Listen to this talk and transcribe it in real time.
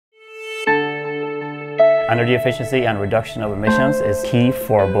Energy efficiency and reduction of emissions is key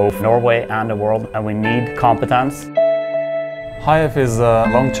for both Norway and the world, and we need competence. HighEFF is a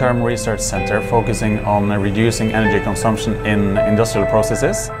long-term research center focusing on reducing energy consumption in industrial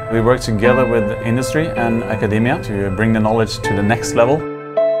processes. We work together with industry and academia to bring the knowledge to the next level.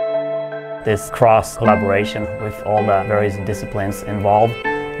 This cross-collaboration with all the various disciplines involved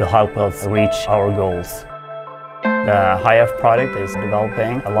will help us reach our goals. The HighEFF project is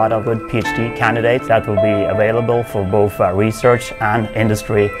developing a lot of good PhD candidates that will be available for both research and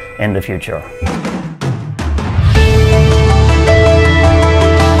industry in the future.